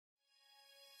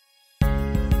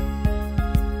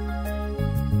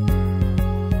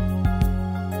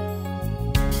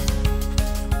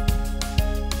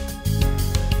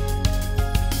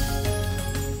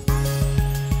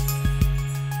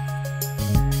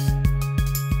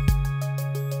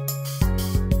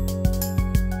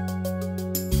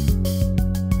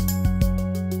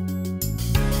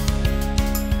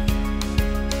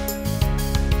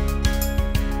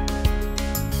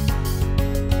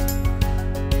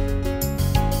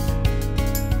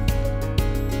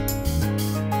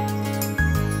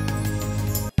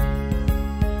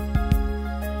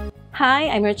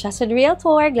Hi, I'm your trusted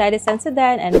realtor, 𝗦𝗦𝗟𝗘,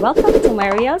 Sudan, and welcome to my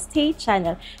real estate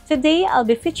channel. Today, I'll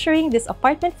be featuring this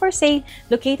apartment for sale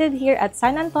located here at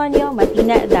San Antonio,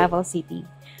 Matina, Davao City.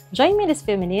 Join me this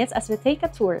few minutes as we take a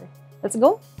tour. Let's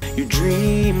go! You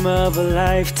dream of a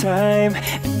lifetime,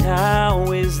 and now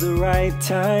is the right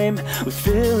time with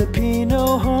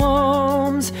Filipino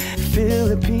homes,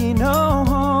 Filipino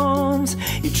homes.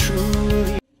 You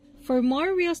truly. For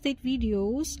more real estate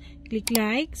videos, click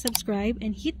like, subscribe,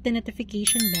 and hit the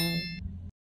notification bell.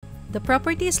 The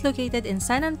property is located in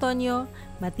San Antonio,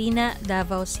 Matina,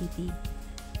 Davao City.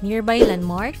 Nearby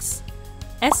landmarks: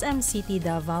 SM City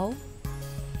Davao,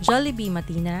 Jollibee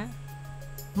Matina,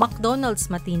 McDonald's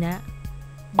Matina,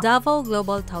 Davao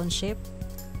Global Township,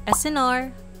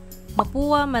 SNR,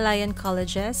 Mapua Malayan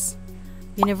Colleges,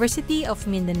 University of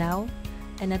Mindanao,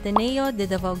 and Ateneo de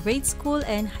Davao Grade School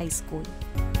and High School.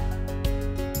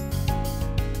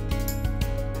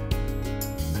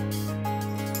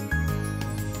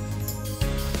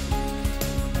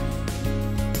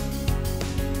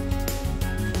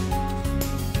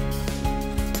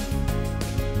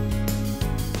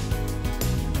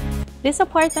 This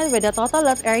apartment with a total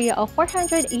lot area of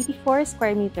 484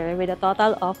 square meter with a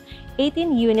total of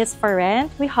 18 units for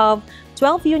rent. We have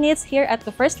 12 units here at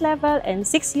the first level and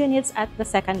 6 units at the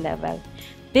second level.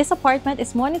 This apartment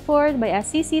is monitored by a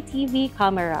CCTV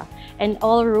camera and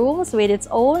all rooms with its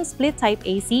own split type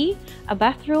AC, a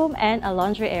bathroom, and a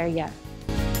laundry area.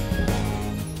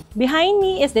 Behind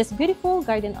me is this beautiful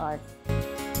garden arc.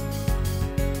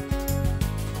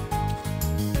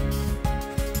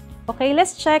 Okay,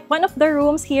 let's check one of the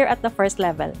rooms here at the first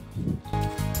level.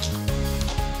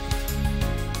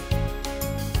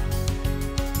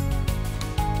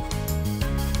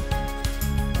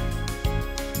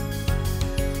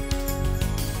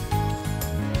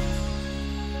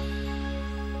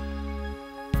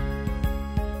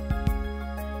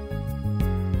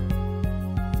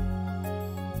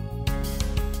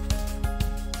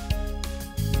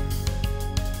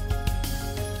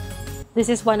 This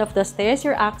is one of the stairs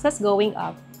you access going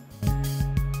up.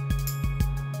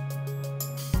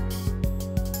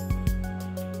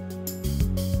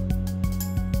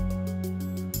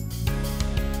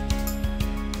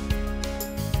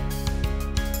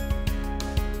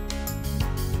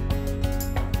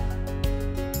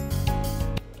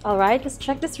 Alright, let's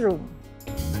check this room.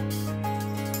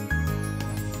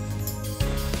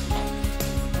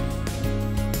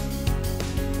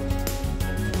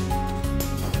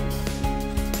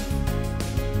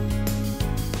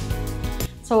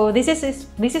 So this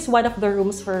is one of the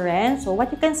rooms for rent. So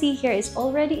what you can see here is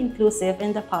already inclusive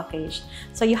in the package.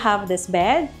 So you have this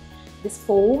bed, this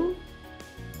foam,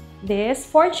 this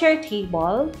 4-chair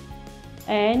table,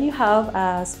 and you have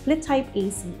a split type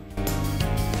AC.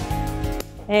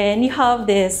 And you have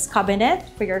this cabinet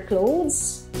for your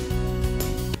clothes,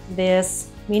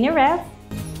 this mini ref,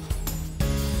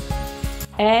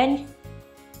 and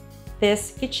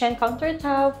this kitchen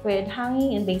countertop with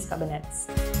hanging and base cabinets.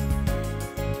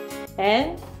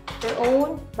 And your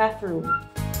own bathroom.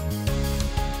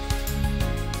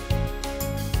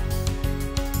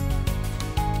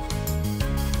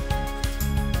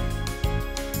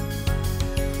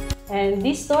 And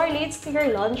this door leads to your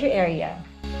laundry area.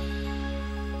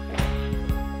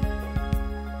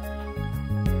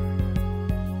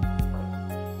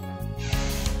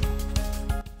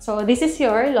 So this is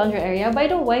your laundry area. By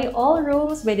the way, all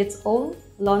rooms with its own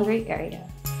laundry area.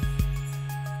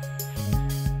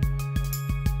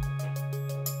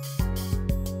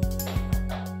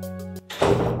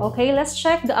 Okay, let's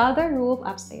check the other room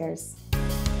upstairs.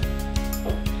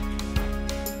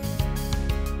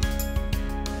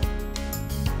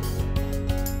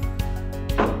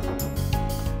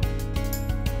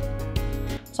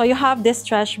 So you have these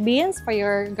trash bins for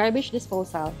your garbage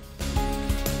disposal.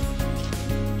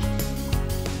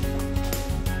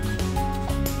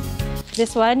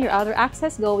 This one, your other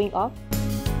access going up.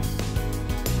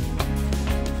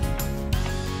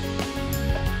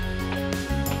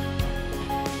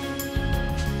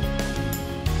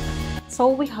 So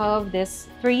we have this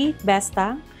 3 best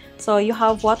tank. So you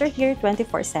have water here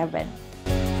 24/7.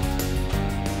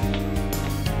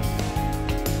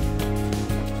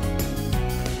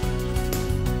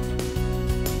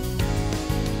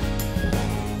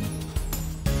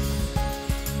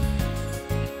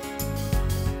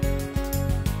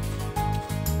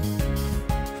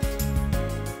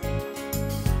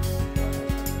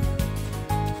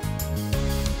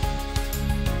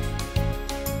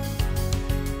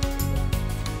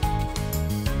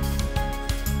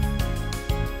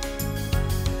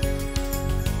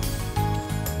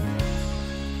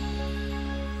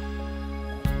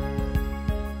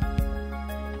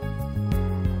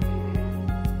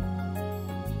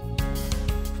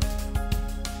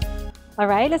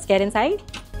 Alright, let's get inside.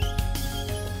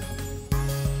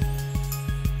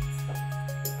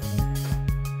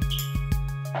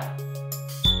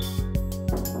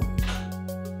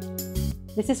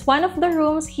 This is one of the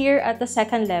rooms here at the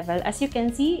second level. As you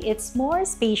can see, it's more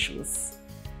spacious.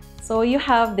 So you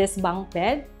have this bunk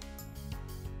bed,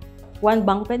 one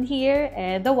bunk bed here,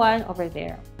 and the one over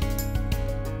there.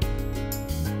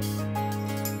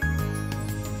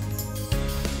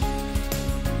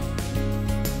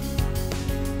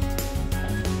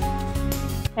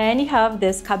 And you have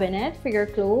this cabinet for your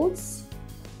clothes,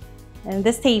 and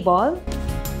this table.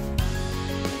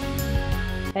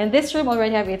 And this room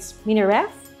already have its mini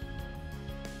ref,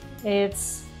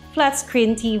 its flat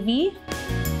screen TV,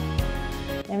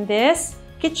 and this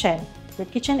kitchen, the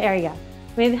kitchen area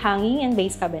with hanging and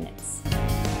base cabinets.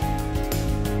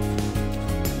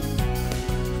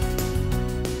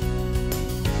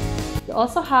 You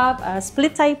also have a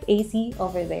split type AC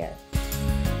over there.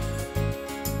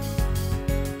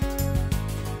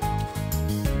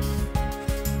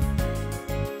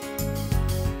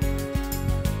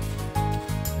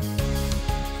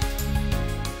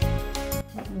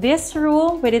 This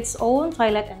room with its own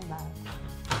toilet and bath.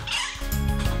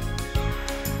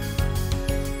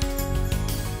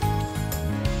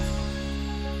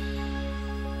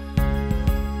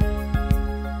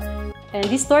 And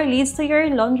this door leads to your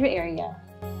laundry area.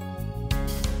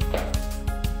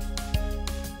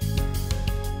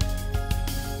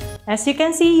 As you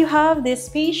can see, you have this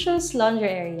spacious laundry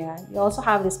area. You also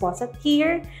have this faucet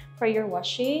here for your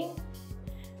washing.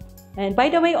 And by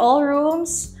the way, all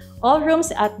rooms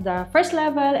at the first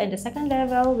level and the second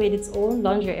level with its own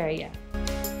laundry area.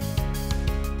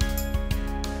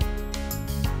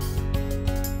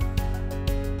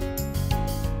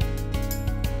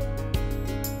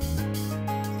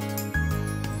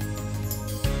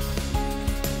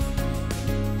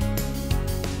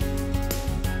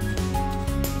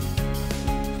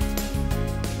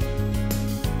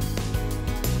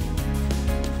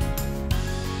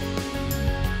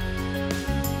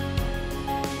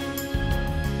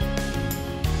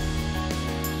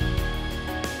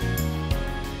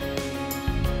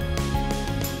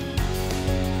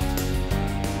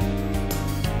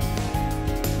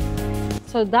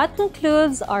 So that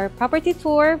concludes our property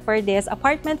tour for this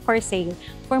apartment for sale.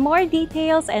 For more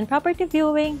details and property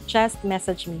viewing, just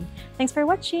message me. Thanks for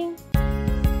watching!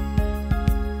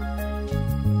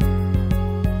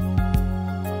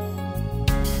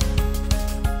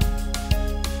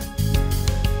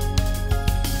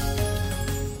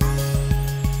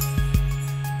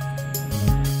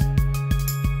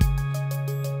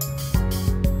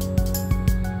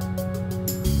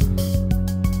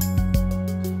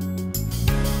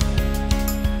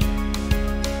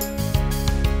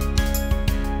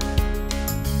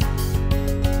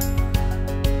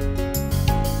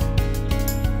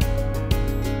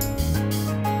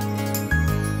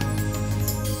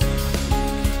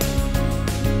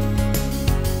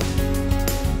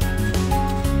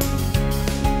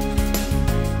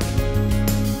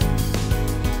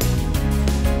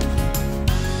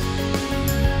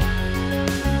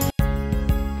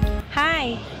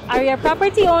 Are you a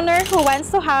property owner who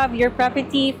wants to have your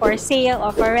property for sale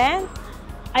or for rent?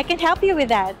 I can help you with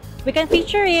that. We can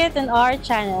feature it on our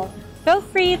channel. Feel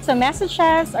free to message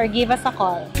us or give us a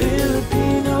call.